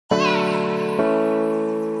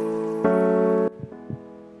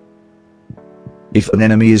If an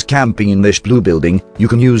enemy is camping in this blue building, you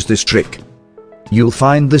can use this trick. You'll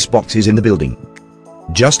find this boxes in the building.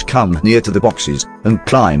 Just come near to the boxes and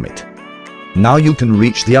climb it. Now you can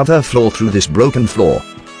reach the other floor through this broken floor.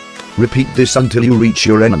 Repeat this until you reach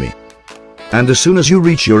your enemy. And as soon as you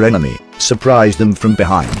reach your enemy, surprise them from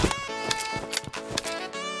behind.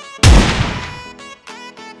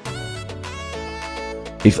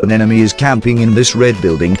 If an enemy is camping in this red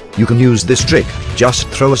building, you can use this trick. Just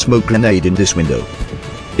throw a smoke grenade in this window.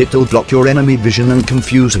 It'll block your enemy vision and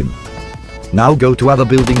confuse him. Now go to other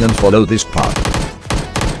building and follow this path.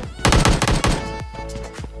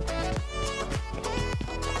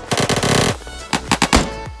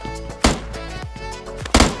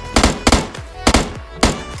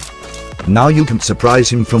 Now you can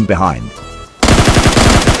surprise him from behind.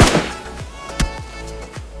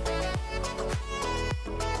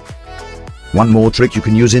 One more trick you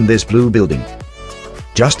can use in this blue building.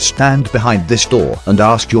 Just stand behind this door and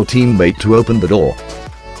ask your teammate to open the door.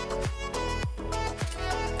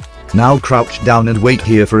 Now crouch down and wait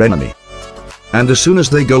here for enemy. And as soon as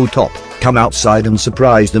they go top, come outside and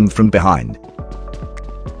surprise them from behind.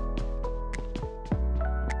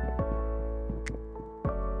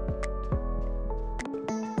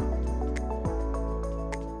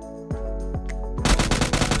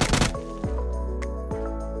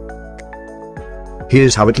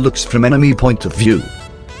 Here's how it looks from enemy point of view.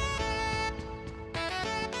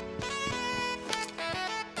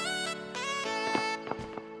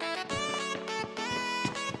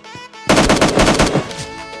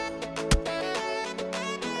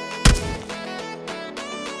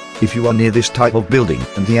 If you are near this type of building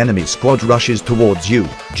and the enemy squad rushes towards you,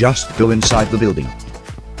 just go inside the building.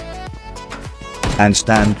 And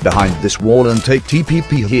stand behind this wall and take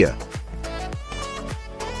TPP here.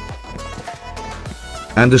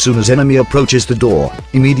 And as soon as enemy approaches the door,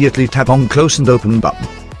 immediately tap on close and open button.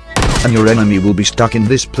 And your enemy will be stuck in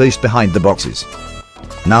this place behind the boxes.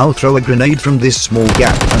 Now throw a grenade from this small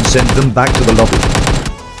gap and send them back to the lobby.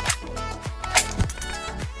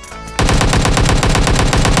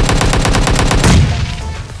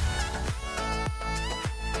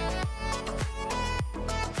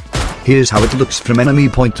 Here's how it looks from enemy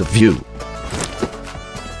point of view.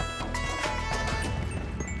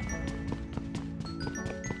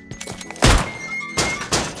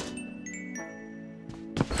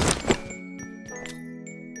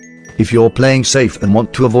 If you're playing safe and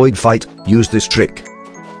want to avoid fight, use this trick.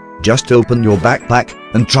 Just open your backpack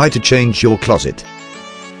and try to change your closet.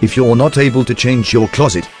 If you're not able to change your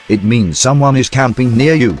closet, it means someone is camping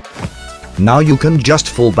near you. Now you can just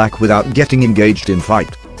fall back without getting engaged in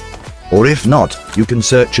fight. Or if not, you can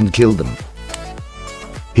search and kill them.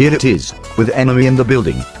 Here it is, with enemy in the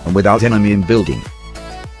building, and without enemy in building.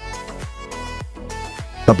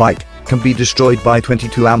 A bike can be destroyed by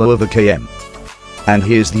 22 ammo over km. And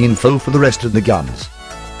here's the info for the rest of the guns.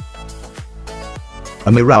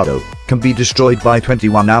 A Mirado can be destroyed by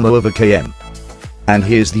 21 ammo over km. And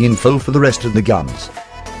here's the info for the rest of the guns.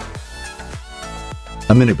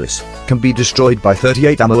 A minibus can be destroyed by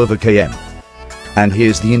 38 ammo over km. And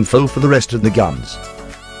here's the info for the rest of the guns.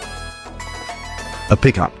 A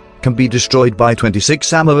pickup can be destroyed by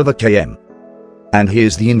 26 ammo over km. And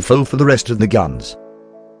here's the info for the rest of the guns.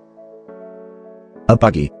 A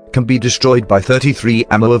buggy can be destroyed by 33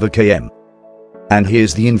 ammo over km. And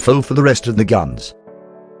here's the info for the rest of the guns.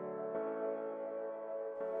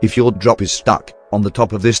 If your drop is stuck on the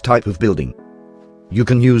top of this type of building, you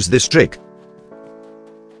can use this trick.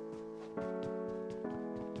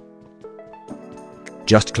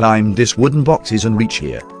 Just climb this wooden boxes and reach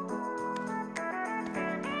here.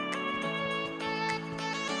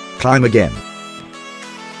 Climb again.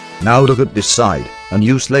 Now look at this side and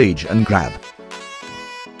use sledge and grab.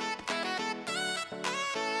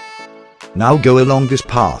 Now go along this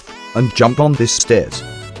path and jump on this stairs.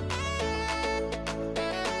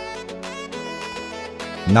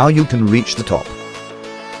 Now you can reach the top.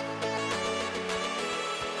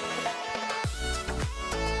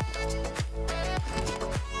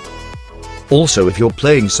 Also, if you're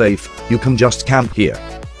playing safe, you can just camp here.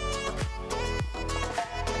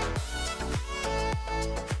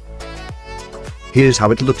 Here's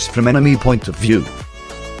how it looks from enemy point of view.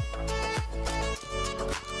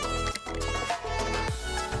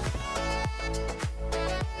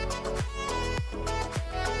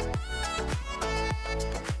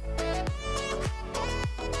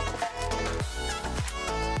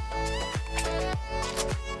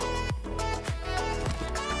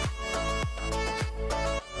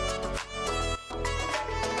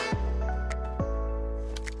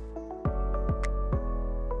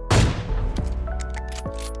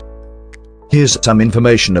 Here's some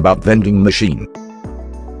information about vending machine.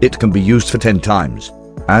 It can be used for 10 times,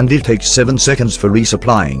 and it takes 7 seconds for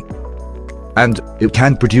resupplying. And it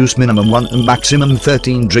can produce minimum 1 and maximum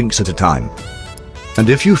 13 drinks at a time. And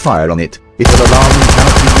if you fire on it, it will alarm and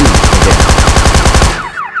cannot be used again.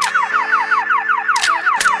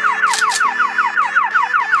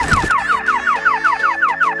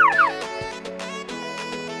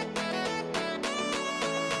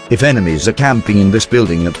 If enemies are camping in this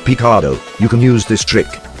building at Picado, you can use this trick.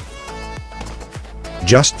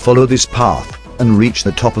 Just follow this path and reach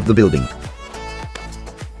the top of the building.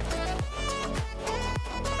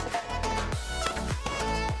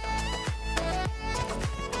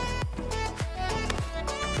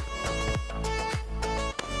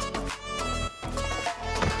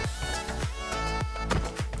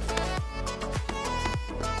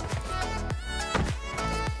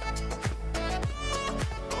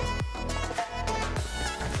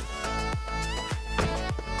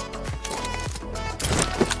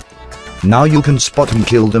 Now you can spot and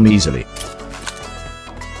kill them easily.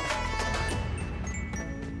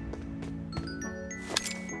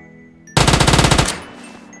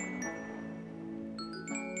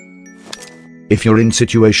 If you're in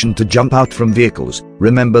situation to jump out from vehicles,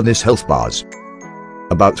 remember this health bars.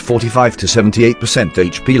 About 45 to 78%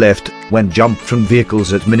 HP left when jumped from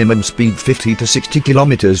vehicles at minimum speed 50 to 60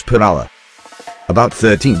 km per hour. About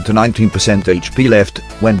 13 to 19% HP left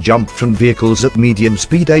when jumped from vehicles at medium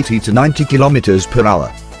speed 80 to 90 km per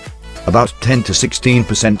hour. About 10 to 16%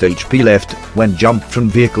 HP left when jumped from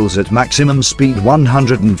vehicles at maximum speed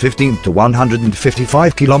 115 to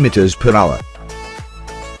 155 km per hour.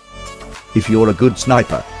 If you're a good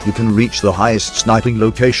sniper, you can reach the highest sniping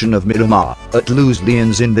location of Miramar at Los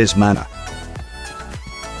Leones in this manner.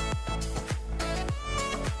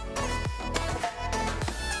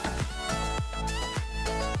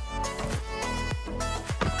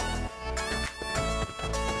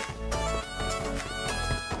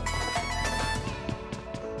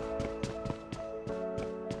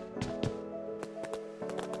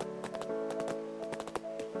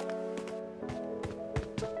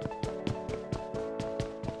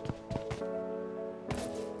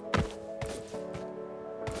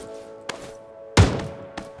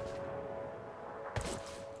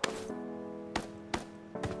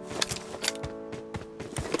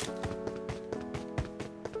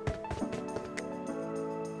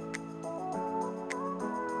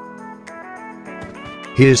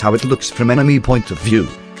 Here's how it looks from enemy point of view.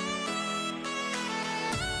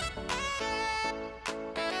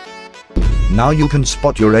 Now you can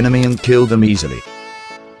spot your enemy and kill them easily.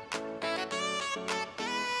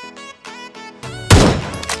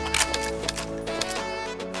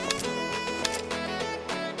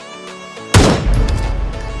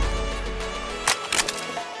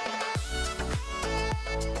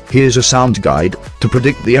 Here's a sound guide to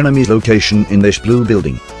predict the enemy's location in this blue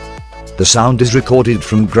building. The sound is recorded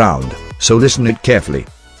from ground, so listen it carefully.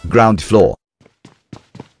 Ground floor.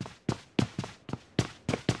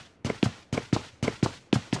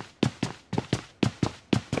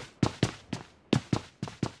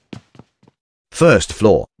 First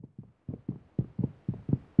floor.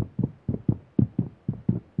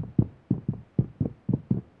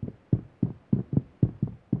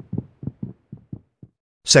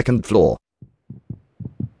 Second floor.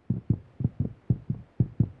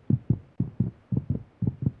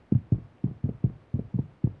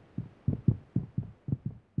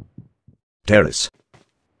 Terrace.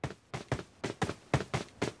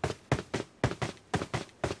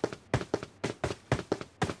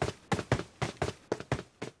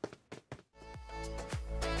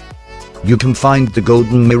 You can find the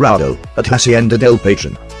Golden Mirado at Hacienda del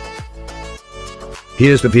Patron.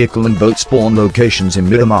 Here's the vehicle and boat spawn locations in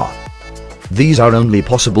Miramar. These are only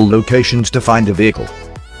possible locations to find a vehicle.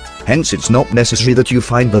 Hence it's not necessary that you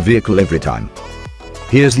find the vehicle every time.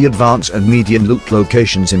 Here's the advance and median loot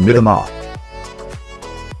locations in Miramar.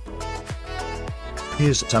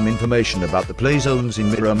 Here's some information about the play zones in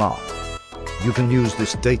Miramar. You can use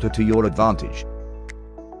this data to your advantage.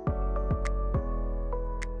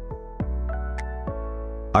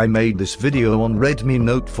 I made this video on Redmi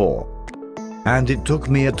Note 4. And it took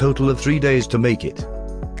me a total of 3 days to make it.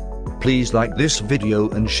 Please like this video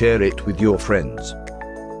and share it with your friends.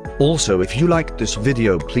 Also, if you liked this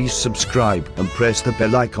video, please subscribe and press the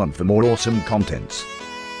bell icon for more awesome contents.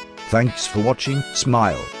 Thanks for watching,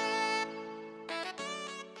 smile.